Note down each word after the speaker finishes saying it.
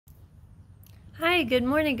Hi, good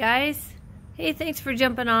morning, guys. Hey, thanks for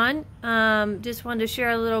jumping on. Just wanted to share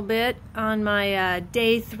a little bit on my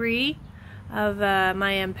day 3 of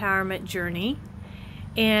my empowerment journey.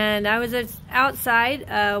 And I was outside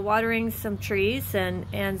watering some trees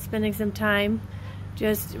and spending some time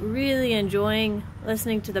just really enjoying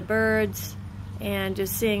listening to the birds and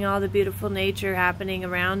just seeing all the beautiful nature happening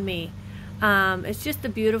around me. It's just a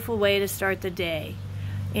beautiful way to start the day.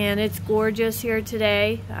 And it's gorgeous here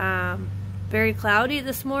today. Very cloudy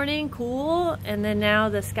this morning, cool, and then now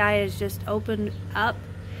the sky is just opened up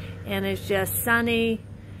and it's just sunny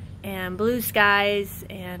and blue skies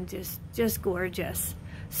and just gorgeous.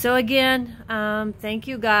 So again, thank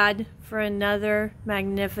you, God, for another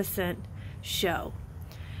magnificent show.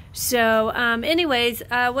 So anyways,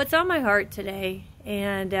 what's on my heart today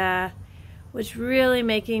and what's really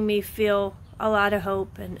making me feel a lot of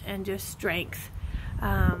hope and just strength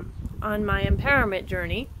on my empowerment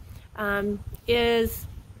journey is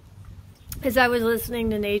as I was listening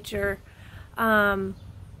to nature, I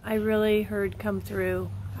really heard come through,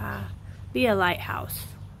 be a lighthouse.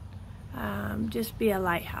 Just be a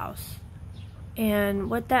lighthouse. And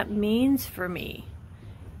what that means for me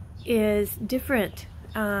is different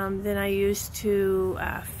than I used to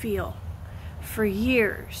feel. For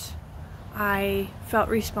years, I felt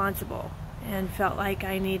responsible and felt like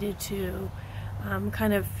I needed to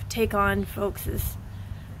kind of take on folks'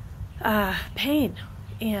 pain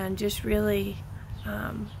and just really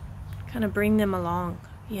kind of bring them along,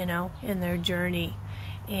 you know, in their journey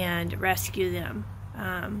and rescue them,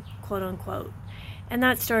 quote unquote. And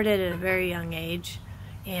that started at a very young age.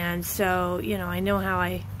 And so, you know, I know how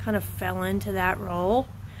I kind of fell into that role.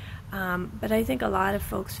 But I think a lot of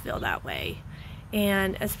folks feel that way.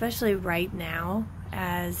 And especially right now,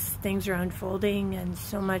 as things are unfolding and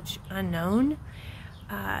so much unknown,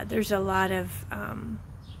 there's a lot of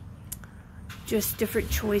just different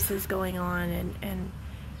choices going on and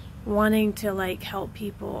wanting to like help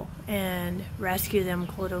people and rescue them,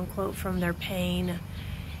 quote unquote, from their pain.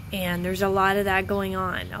 And there's a lot of that going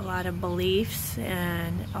on, a lot of beliefs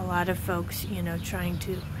and a lot of folks, you know, trying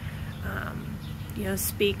to you know,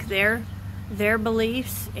 speak their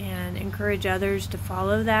beliefs and encourage others to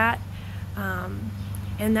follow that.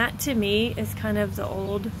 And that to me is kind of the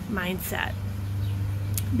old mindset,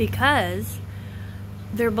 because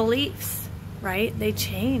their beliefs, right? They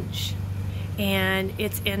change, and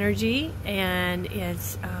it's energy and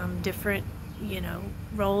it's different, you know,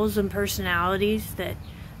 roles and personalities that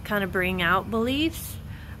kind of bring out beliefs.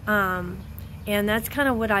 And that's kind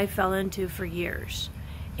of what I fell into for years.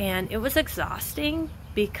 And it was exhausting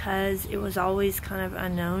because it was always kind of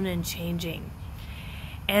unknown and changing.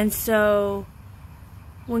 And so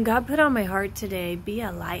when God put on my heart today, be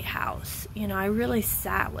a lighthouse, you know, I really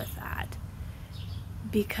sat with that,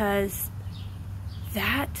 because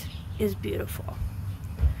that is beautiful.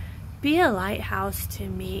 Be a lighthouse to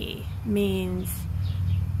me means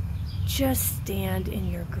just stand in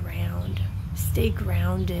your ground. Stay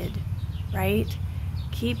grounded, right?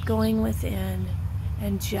 Keep going within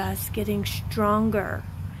and just getting stronger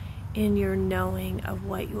in your knowing of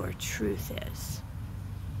what your truth is.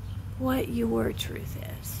 What your truth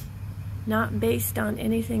is. Not based on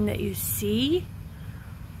anything that you see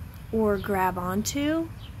or grab onto,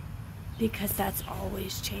 because that's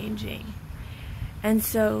always changing. And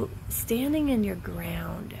so standing in your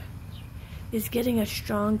ground is getting a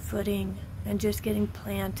strong footing and just getting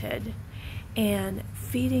planted and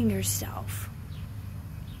feeding yourself.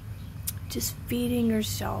 Just feeding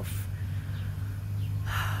yourself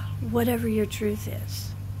whatever your truth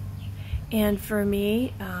is. And for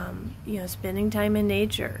me, you know, spending time in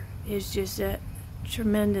nature is just a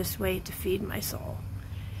tremendous way to feed my soul.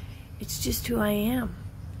 It's just who I am.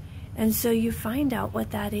 And so you find out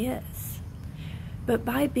what that is. But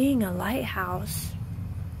by being a lighthouse,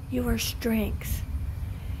 you are strength.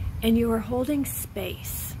 And you are holding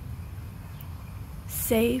space.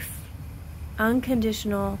 Safe,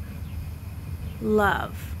 unconditional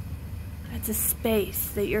love. That's a space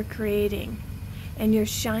that you're creating. And you're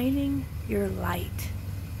shining your light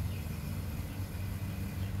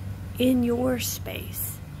in your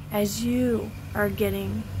space as you are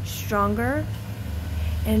getting stronger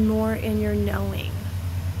and more in your knowing.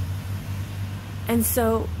 And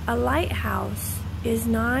so a lighthouse is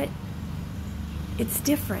not, it's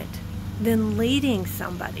different than leading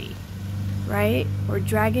somebody, right? Or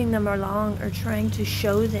dragging them along or trying to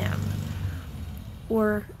show them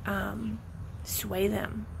or sway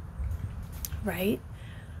them, right?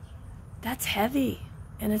 That's heavy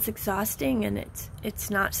and it's exhausting and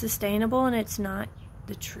it's not sustainable and it's not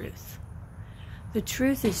the truth. The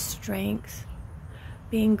truth is strength,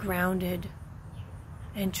 being grounded,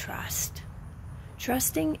 and trust.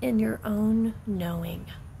 Trusting in your own knowing,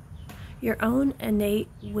 your own innate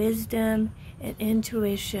wisdom and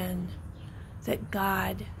intuition that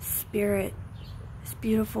God, Spirit, this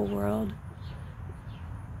beautiful world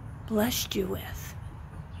blessed you with.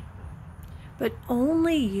 But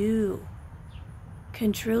only you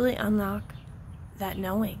can truly unlock that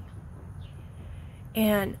knowing.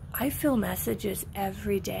 And I feel messages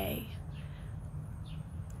every day.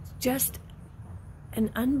 Just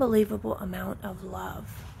an unbelievable amount of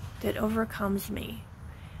love that overcomes me.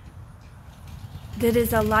 That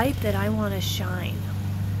is a light that I want to shine.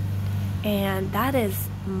 And that is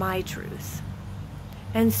my truth.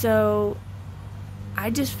 And so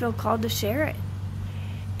I just feel called to share it.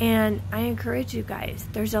 And I encourage you guys,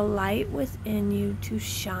 there's a light within you to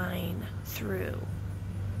shine through,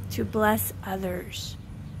 to bless others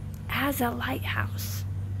as a lighthouse.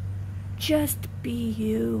 Just be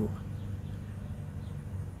you.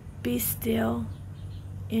 Be still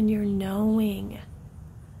in your knowing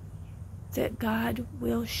that God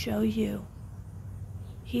will show you.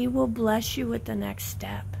 He will bless you with the next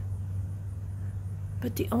step.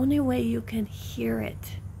 But the only way you can hear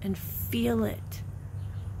it and feel it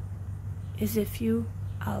is if you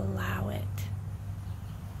allow it.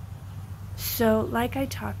 So, like I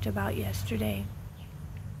talked about yesterday,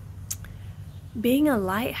 being a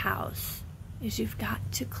lighthouse is you've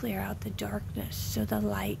got to clear out the darkness so the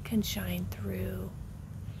light can shine through.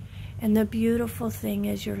 And the beautiful thing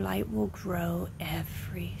is your light will grow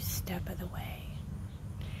every step of the way.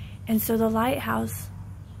 And so the lighthouse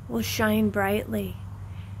will shine brightly,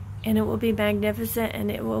 and it will be magnificent, and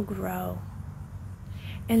it will grow.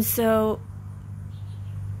 And so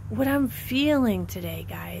what I'm feeling today,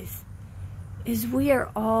 guys, is we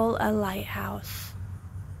are all a lighthouse.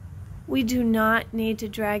 We do not need to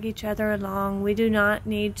drag each other along. We do not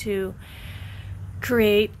need to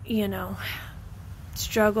create,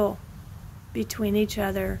 struggle between each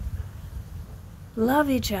other. Love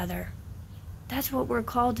each other. That's what we're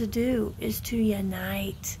called to do, is to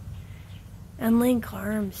unite and link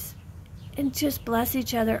arms and just bless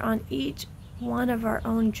each other on each one of our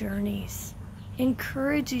own journeys.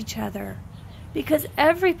 Encourage each other, because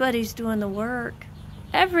everybody's doing the work.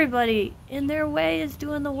 Everybody in their way is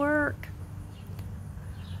doing the work.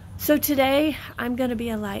 So today, I'm going to be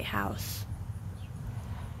a lighthouse.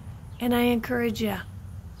 And I encourage you,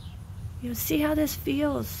 see how this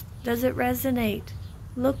feels. Does it resonate?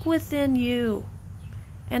 Look within you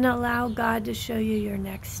and allow God to show you your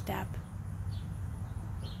next step.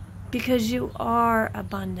 Because you are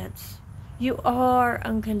abundance. You are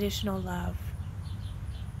unconditional love.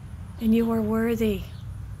 And you are worthy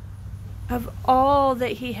of all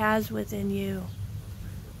that He has within you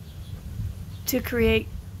to create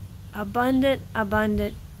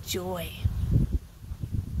abundant joy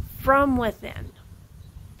from within.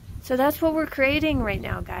 So that's what we're creating right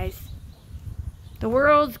now, guys. The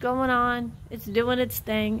world's going on, it's doing its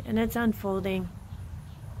thing, and it's unfolding.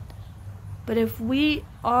 But if we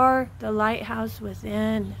are the lighthouse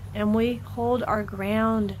within, and we hold our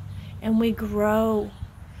ground, and we grow,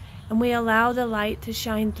 and we allow the light to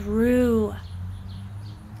shine through,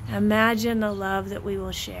 imagine the love that we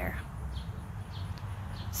will share.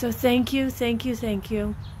 So thank you, thank you, thank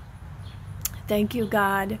you. Thank you,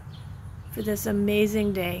 God, for this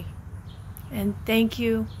amazing day. And thank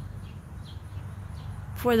you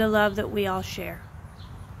for the love that we all share.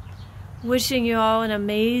 Wishing you all an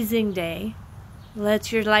amazing day.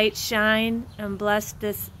 Let your light shine and bless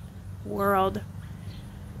this world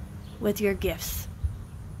with your gifts.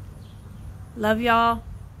 Love y'all.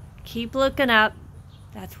 Keep looking up.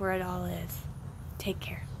 That's where it all is. Take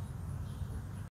care.